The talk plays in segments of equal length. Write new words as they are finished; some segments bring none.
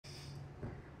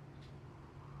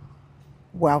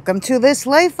Welcome to this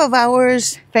life of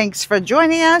ours. Thanks for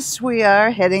joining us. We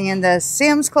are heading into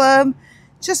Sam's Club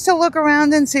just to look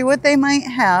around and see what they might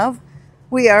have.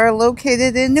 We are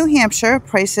located in New Hampshire.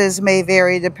 Prices may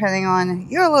vary depending on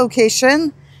your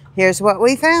location. Here's what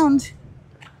we found.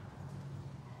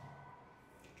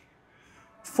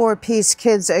 4-piece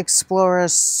Kids Explorer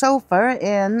sofa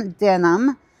in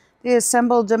denim. The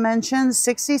assembled dimensions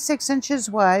 66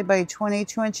 inches wide by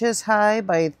 22 inches high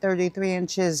by 33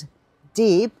 inches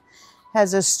deep.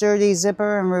 Has a sturdy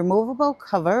zipper and removable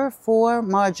cover, 4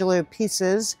 modular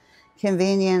pieces,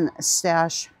 convenient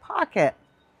stash pocket.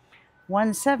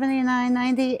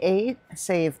 $179.98,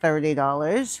 save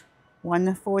 $30.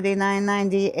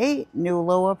 $149.98, new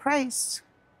lower price.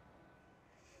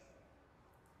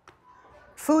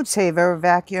 Food Saver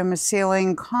vacuum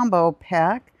sealing combo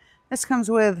pack. This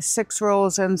comes with 6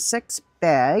 rolls and 6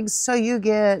 bags. So you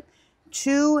get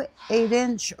 2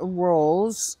 8-inch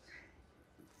rolls,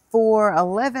 4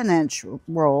 11-inch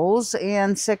rolls,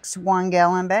 and 6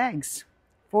 1-gallon bags.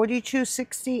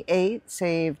 $42.68,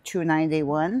 save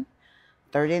 $291.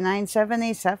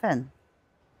 $39.77.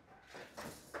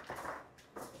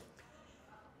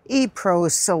 ePro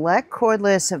Select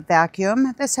cordless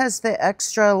vacuum. This has the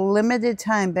extra limited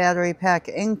time battery pack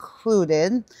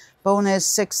included. Bonus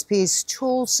 6-piece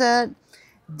tool set.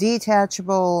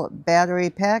 Detachable battery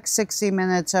pack, 60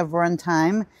 minutes of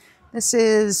runtime. This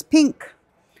is pink.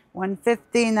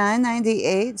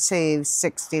 $159.98, saves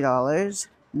 $60.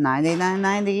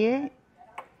 $99.98.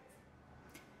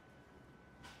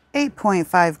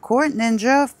 8.5 quart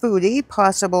Ninja Foodi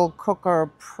Possible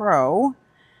Cooker Pro.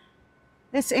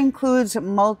 This includes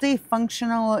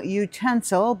multifunctional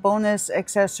utensil, bonus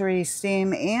accessory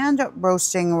steam and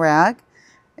roasting rack.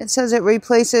 It says it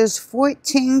replaces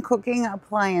 14 cooking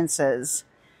appliances.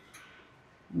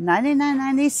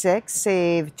 $99.96,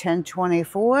 save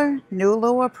 $10.24. New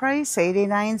lower price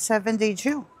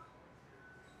 $89.72.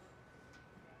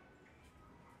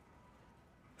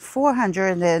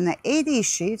 480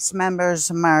 sheets,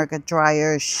 Members Mark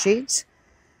dryer sheets.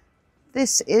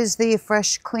 This is the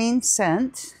Fresh Clean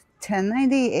Scent.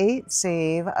 $10.98,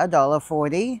 save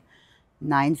 $1.40.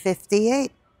 $9.58.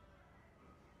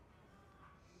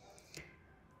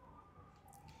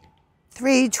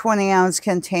 3 20-ounce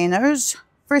containers.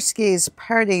 Friskies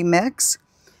Party Mix.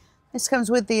 This comes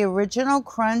with the Original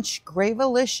Crunch,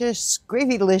 Gravylicious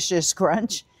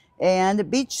Crunch, and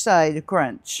Beachside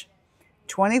Crunch.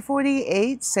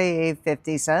 $20.48, save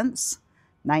 50 cents.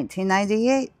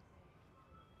 $19.98.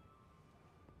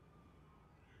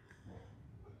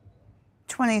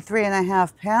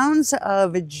 23.5 pounds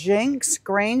of Jinx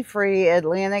grain-free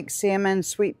Atlantic salmon,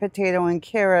 sweet potato, and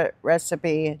carrot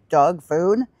recipe dog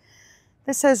food.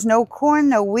 This has no corn,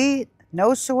 no wheat,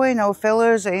 no soy, no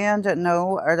fillers, and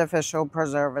no artificial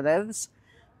preservatives.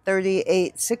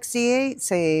 $38.68,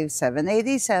 save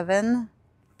 $7.87.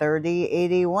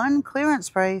 $30.81 clearance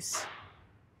price.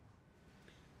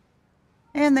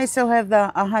 And they still have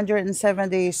the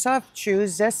 170 Soft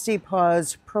Chews Zesty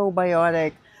Paws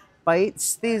Probiotic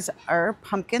Bites. These are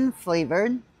pumpkin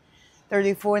flavored.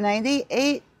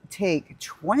 $34.98, take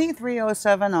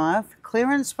 $23.07 off.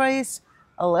 Clearance price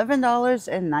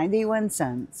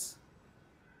 $11.91.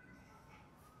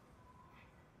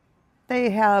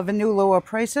 They have new lower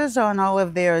prices on all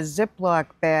of their Ziploc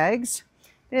bags.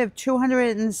 They have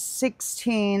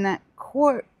 216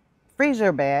 quart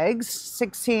freezer bags,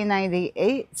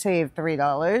 $16.98, save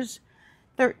 $3.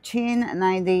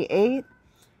 $13.98.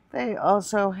 They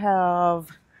also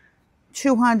have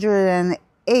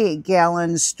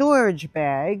 208-gallon storage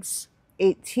bags,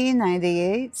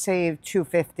 $18.98, save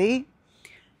 $2.50.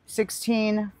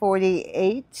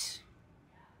 $16.48.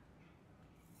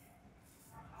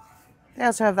 They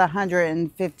also have the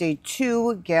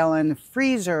 152-gallon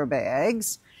freezer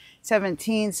bags,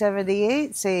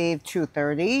 $17.78, save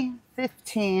 $2.30.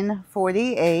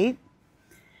 $15.48.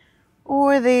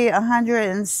 Or the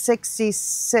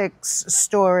 166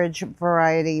 storage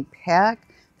variety pack.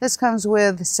 This comes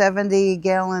with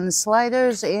 70-gallon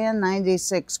sliders and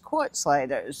 96 quart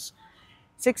sliders.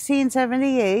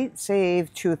 $16.78,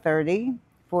 save $2.30.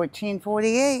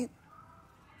 $14.48.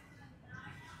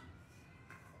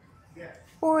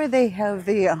 Or they have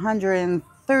the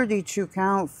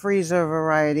 132-count freezer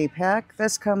variety pack.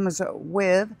 This comes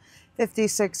with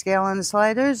 56-gallon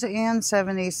sliders and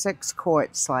 76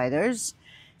 quart sliders.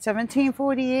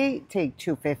 $17.48, take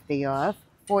 $2.50 off.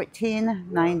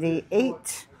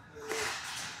 $14.98.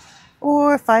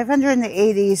 Or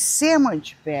 580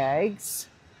 sandwich bags.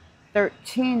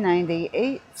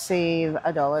 $13.98, save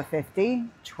 $1.50.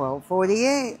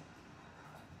 $12.48.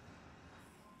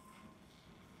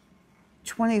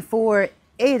 24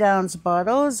 8-ounce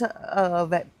bottles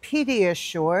of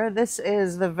Pediasure. This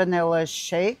is the vanilla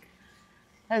shake.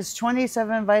 Has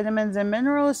 27 vitamins and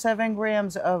minerals, 7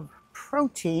 grams of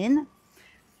protein.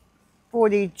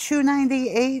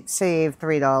 $42.98, save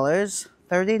 $3.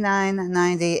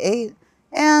 $39.98.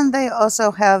 And they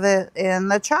also have it in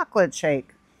the chocolate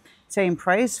shake. Same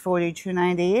price,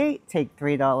 $42.98. Take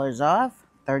 $3 off,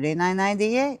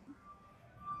 $39.98.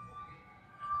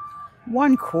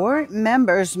 1 quart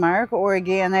Members Mark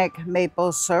organic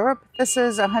maple syrup. This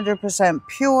is 100%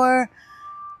 pure,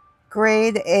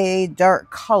 grade A dark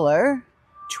color.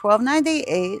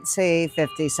 $12.98, save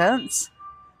 50 cents.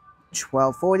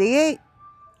 $12.48.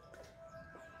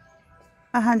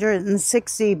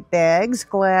 160 bags,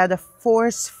 Glad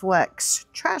Force Flex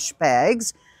trash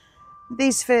bags.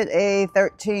 These fit a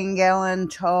 13-gallon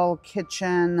tall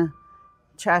kitchen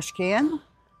trash can.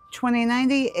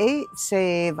 $20.98,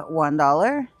 save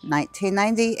 $1.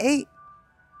 $19.98.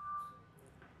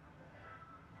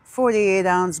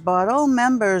 48-ounce bottle,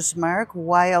 Members Mark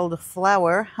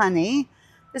Wildflower Honey.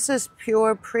 This is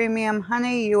pure premium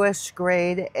honey, U.S.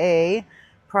 grade A,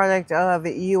 product of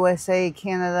USA,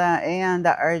 Canada, and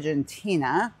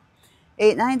Argentina.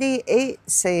 $8.98,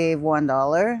 save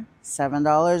 $1.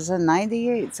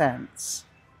 $7.98.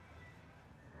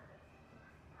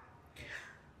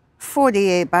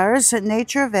 48 bars,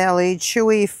 Nature Valley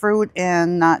Chewy Fruit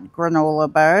and Nut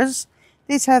Granola Bars.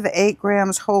 These have 8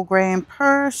 grams whole grain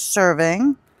per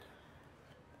serving.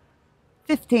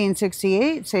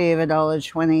 $15.68, save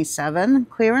 $1.27.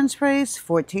 Clearance price,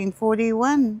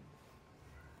 $14.41.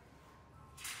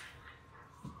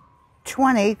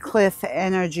 20 Cliff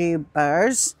Energy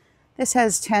Bars. This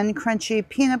has 10 crunchy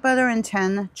peanut butter and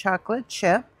 10 chocolate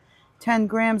chip. 10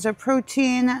 grams of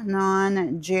protein,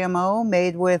 non-GMO,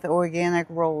 made with organic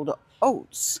rolled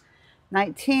oats.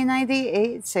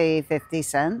 $19.98, save 50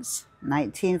 cents.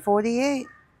 $19.48.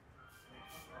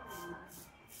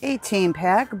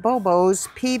 18-pack Bobo's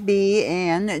PB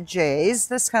and J's.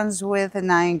 This comes with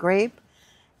 9 grape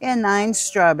and 9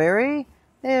 strawberry.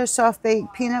 They're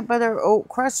soft-baked peanut butter oat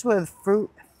crust with fruit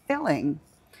filling.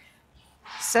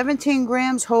 17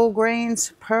 grams whole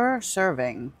grains per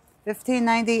serving.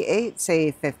 $15.98,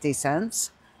 save 50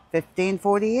 cents.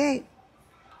 $15.48.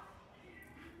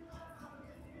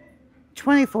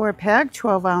 24-pack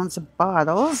 12-ounce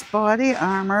bottles, Body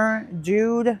Armor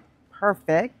Dude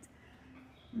Perfect.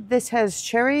 This has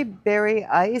cherry berry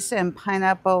ice and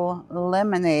pineapple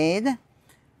lemonade.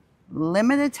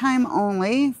 Limited time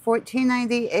only,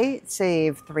 $14.98,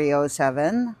 save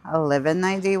 $3.07,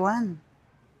 $11.91.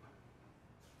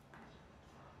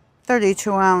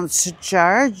 32-ounce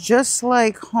jar, Just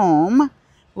Like Home,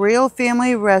 Real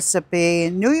Family Recipe,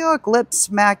 New York Lip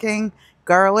Smacking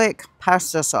Garlic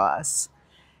Pasta Sauce.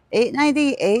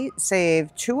 $8.98,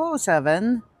 save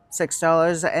 $2.07,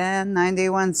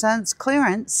 $6.91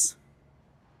 clearance.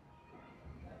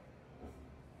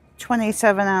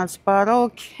 27-ounce bottle,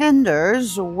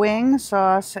 Kinder's Wing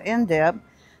Sauce and Dip.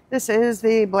 This is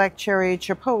the Black Cherry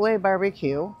Chipotle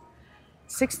Barbecue.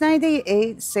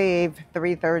 $6.98, save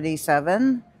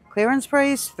 $3.37. Clearance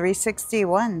price,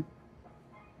 $3.61.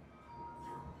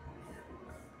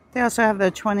 They also have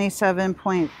the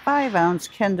 27.5-ounce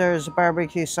Kinder's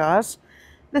barbecue sauce.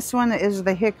 This one is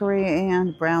the hickory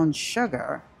and brown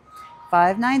sugar.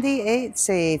 $5.98,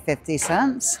 save 50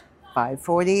 cents.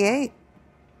 $5.48.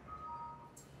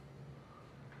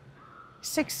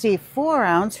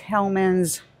 64-ounce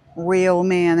Hellmann's Real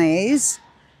Mayonnaise.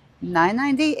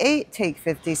 $9.98, take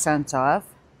 50 cents off.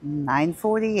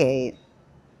 $9.48.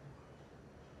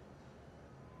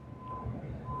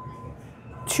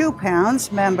 2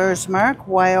 pounds Members Mark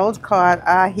Wild Caught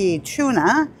Ahi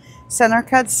Tuna. Center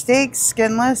cut steaks,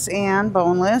 skinless and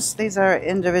boneless. These are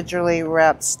individually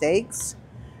wrapped steaks.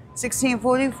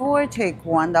 $16.44, take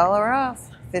 $1 off.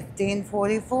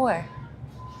 $15.44.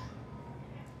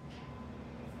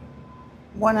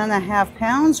 1.5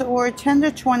 pounds or 10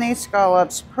 to 20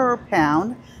 scallops per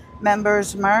pound.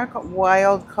 Members Mark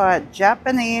Wild Caught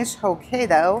Japanese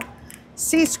Hokkaido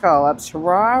sea scallops,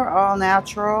 raw, all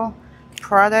natural,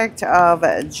 product of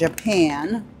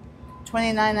Japan.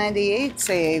 $29.98,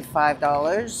 save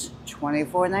 $5.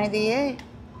 $24.98.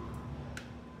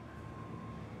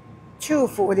 2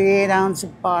 48-ounce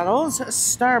bottles,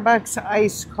 Starbucks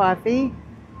iced coffee,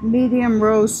 medium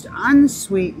roast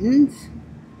unsweetened.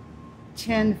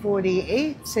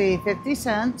 $10.48, save 50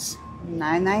 cents.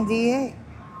 $9.98.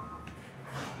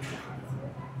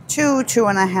 2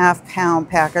 2.5 pound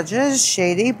packages,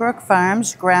 Shady Brook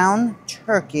Farms ground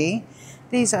turkey.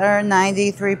 These are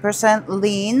 93%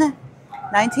 lean.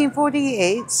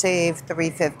 $19.48, save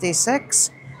 $3.56.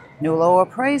 New lower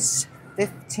price,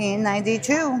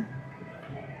 $15.92.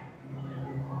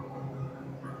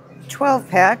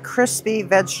 12-pack crispy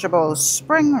vegetable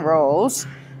spring rolls.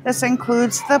 This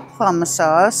includes the plum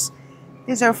sauce.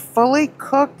 These are fully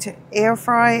cooked, air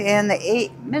fry in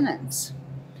 8 minutes.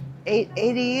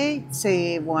 $8.88,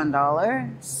 save $1.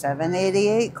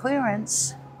 $7.88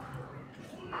 clearance.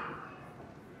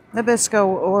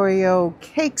 Nabisco Oreo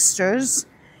Cakesters.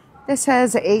 This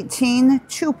has 18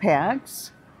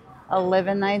 2-packs.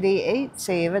 $11.98,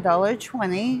 save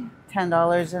 $1.20.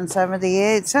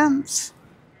 $10.78.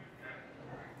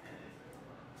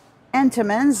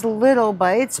 Entenmann's Little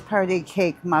Bites Party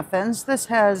Cake Muffins. This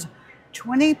has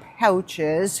 20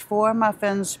 pouches, 4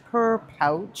 muffins per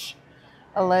pouch.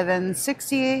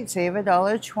 $11.68, save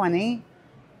 $1.20.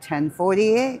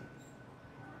 $10.48.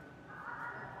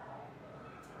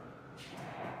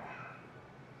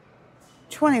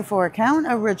 24-count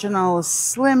original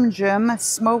Slim Jim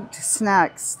smoked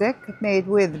snack stick made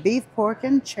with beef, pork,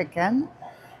 and chicken.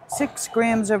 6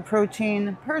 grams of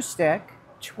protein per stick.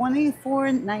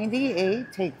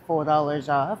 $24.98, take $4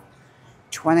 off.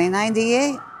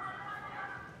 $20.98.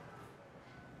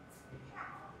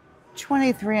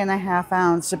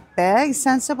 23.5-ounce bag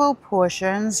Sensible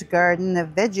Portions garden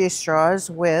veggie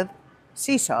straws with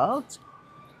sea salt.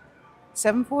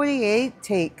 $7.48,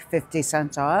 take 50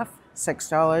 cents off.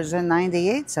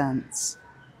 $6.98.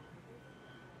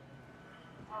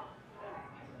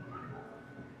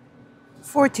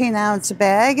 14-ounce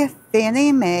bag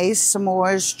Fannie Mae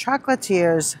S'mores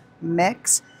Chocolatiers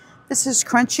Mix. This is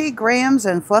crunchy grahams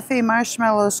and fluffy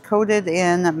marshmallows coated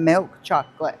in milk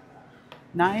chocolate.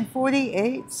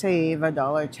 $9.48, save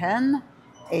 $1.10.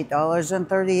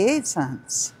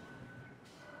 $8.38.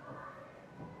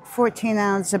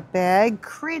 14-ounce bag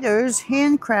Creeder's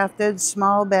handcrafted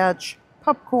small batch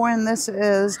popcorn. This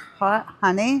is hot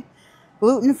honey,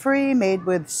 gluten-free, made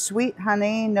with sweet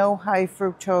honey, no high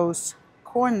fructose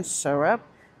corn syrup,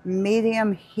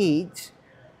 medium heat.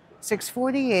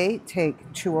 $6.48,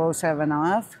 take $2.07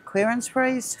 off. Clearance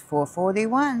price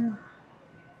 $4.41.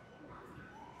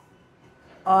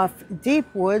 Off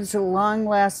Deepwood's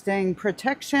long-lasting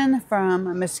protection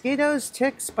from mosquitoes,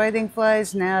 ticks, biting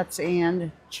flies, gnats,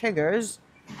 and chiggers.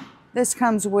 This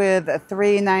comes with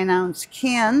 3 9-ounce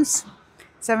cans.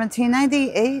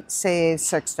 $17.98, save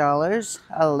 $6.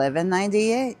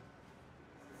 $11.98.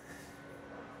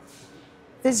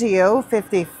 Vizio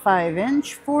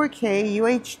 55-inch 4K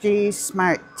UHD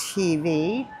Smart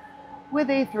TV with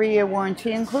a 3-year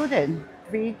warranty included.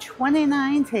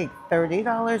 $329, take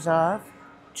 $30 off.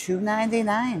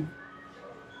 $299.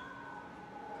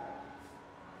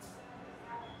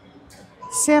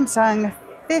 Samsung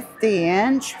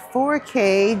 50-inch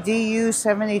 4K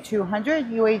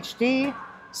DU7200 UHD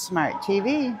Smart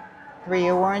TV.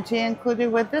 3-year warranty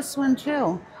included with this one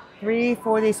too.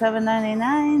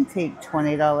 $347.99, take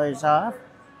 $20 off.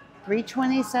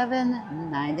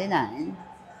 $327.99.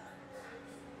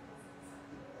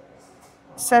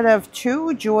 Set of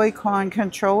 2 Joy-Con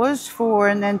controllers for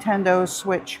Nintendo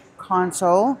Switch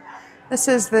console. This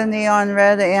is the neon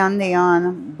red and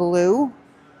neon blue.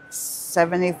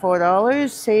 $74,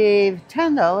 save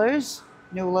 $10.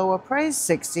 New lower price,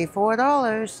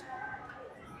 $64.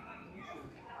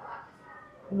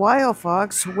 Wild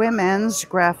Fox women's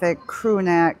graphic crew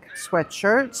neck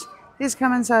sweatshirts. These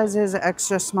come in sizes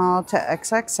extra small to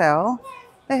XXL.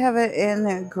 They have it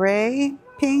in gray,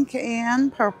 pink,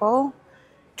 and purple.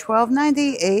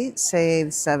 $12.98, save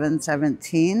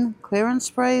 $7.17. Clearance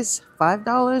price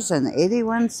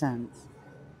 $5.81.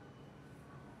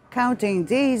 Counting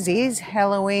Daisies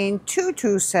Halloween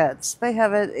tutu sets. They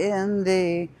have it in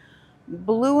the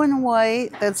blue and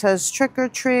white that says Trick or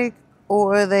Treat,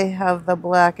 or they have the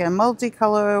black and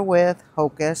multicolor with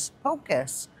Hocus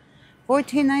Pocus.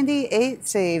 $14.98,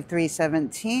 save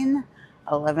 $3.17.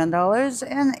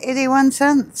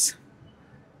 $11.81.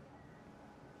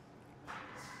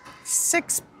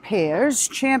 6 pairs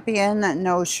Champion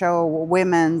No-Show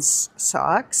women's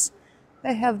socks.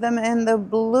 They have them in the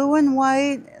blue and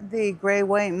white, the gray,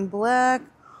 white, and black,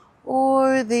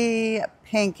 or the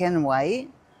pink and white.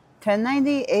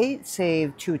 $10.98,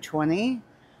 save $2.20.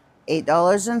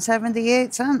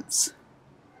 $8.78.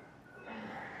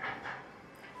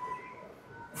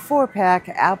 4-pack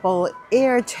Apple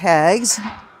AirTags.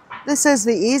 This is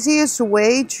the easiest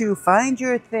way to find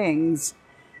your things.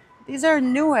 These are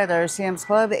new at our Sam's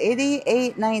Club,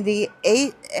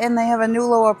 $88.98, and they have a new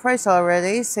lower price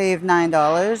already. Save $9,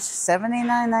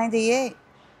 $79.98.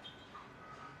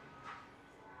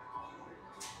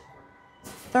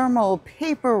 Thermal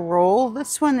paper roll.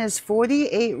 This one is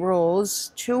 48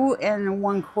 rolls, 2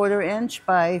 1/4 inch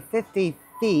by 50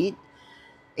 feet.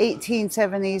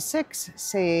 1876,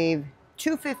 save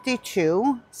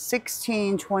 $2.52,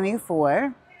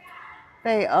 $16.24.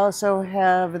 They also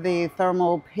have the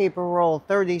thermal paper roll,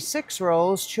 36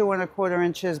 rolls, 2¼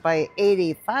 inches by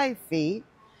 85 feet.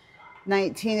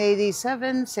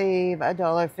 1987, save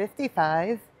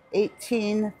 $1.55,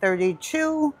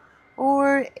 $18.32,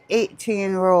 or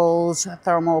 18 rolls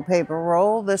thermal paper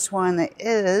roll. This one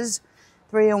is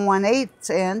 3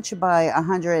 1/8 inch by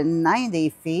 190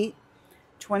 feet.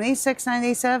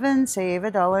 $26.97, save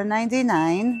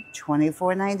 $1.99,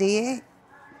 $24.98.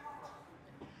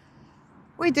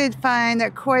 We did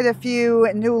find quite a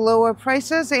few new lower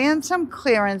prices and some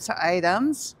clearance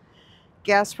items.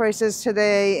 Gas prices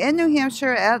today in New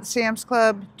Hampshire at Sam's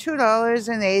Club,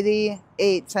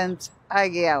 $2.88 a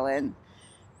gallon.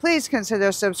 Please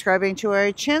consider subscribing to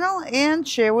our channel and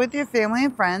share with your family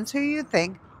and friends who you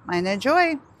think might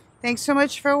enjoy. Thanks so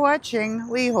much for watching.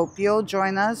 We hope you'll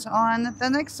join us on the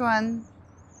next one.